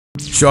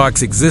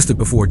Sharks existed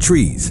before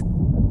trees.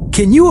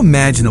 Can you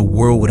imagine a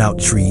world without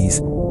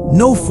trees?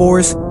 No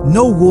forest,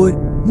 no wood,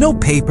 no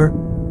paper.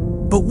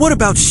 But what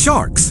about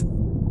sharks?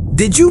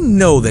 Did you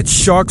know that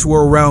sharks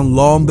were around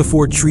long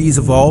before trees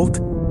evolved?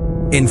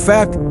 In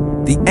fact,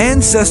 the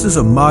ancestors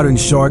of modern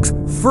sharks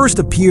first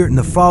appeared in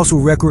the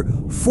fossil record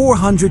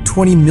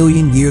 420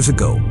 million years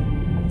ago.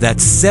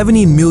 That's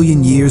 70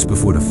 million years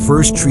before the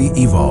first tree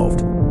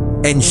evolved.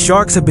 And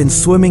sharks have been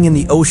swimming in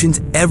the oceans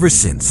ever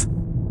since.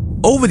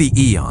 Over the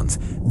eons,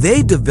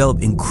 they've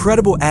developed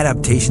incredible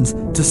adaptations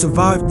to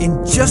survive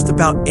in just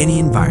about any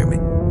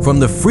environment, from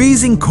the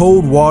freezing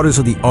cold waters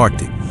of the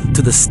Arctic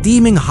to the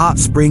steaming hot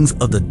springs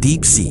of the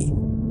deep sea.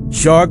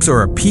 Sharks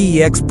are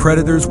PEX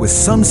predators, with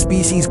some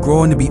species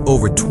growing to be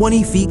over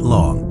 20 feet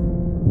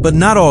long. But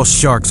not all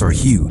sharks are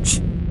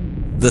huge.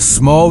 The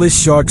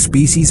smallest shark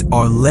species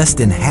are less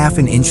than half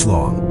an inch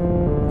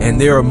long.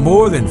 And there are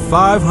more than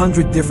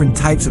 500 different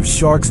types of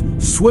sharks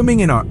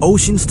swimming in our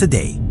oceans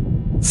today.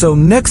 So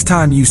next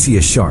time you see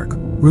a shark,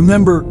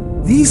 remember,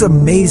 these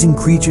amazing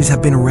creatures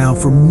have been around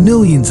for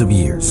millions of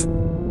years.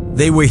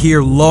 They were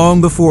here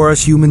long before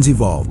us humans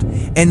evolved,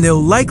 and they'll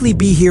likely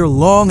be here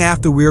long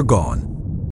after we're gone.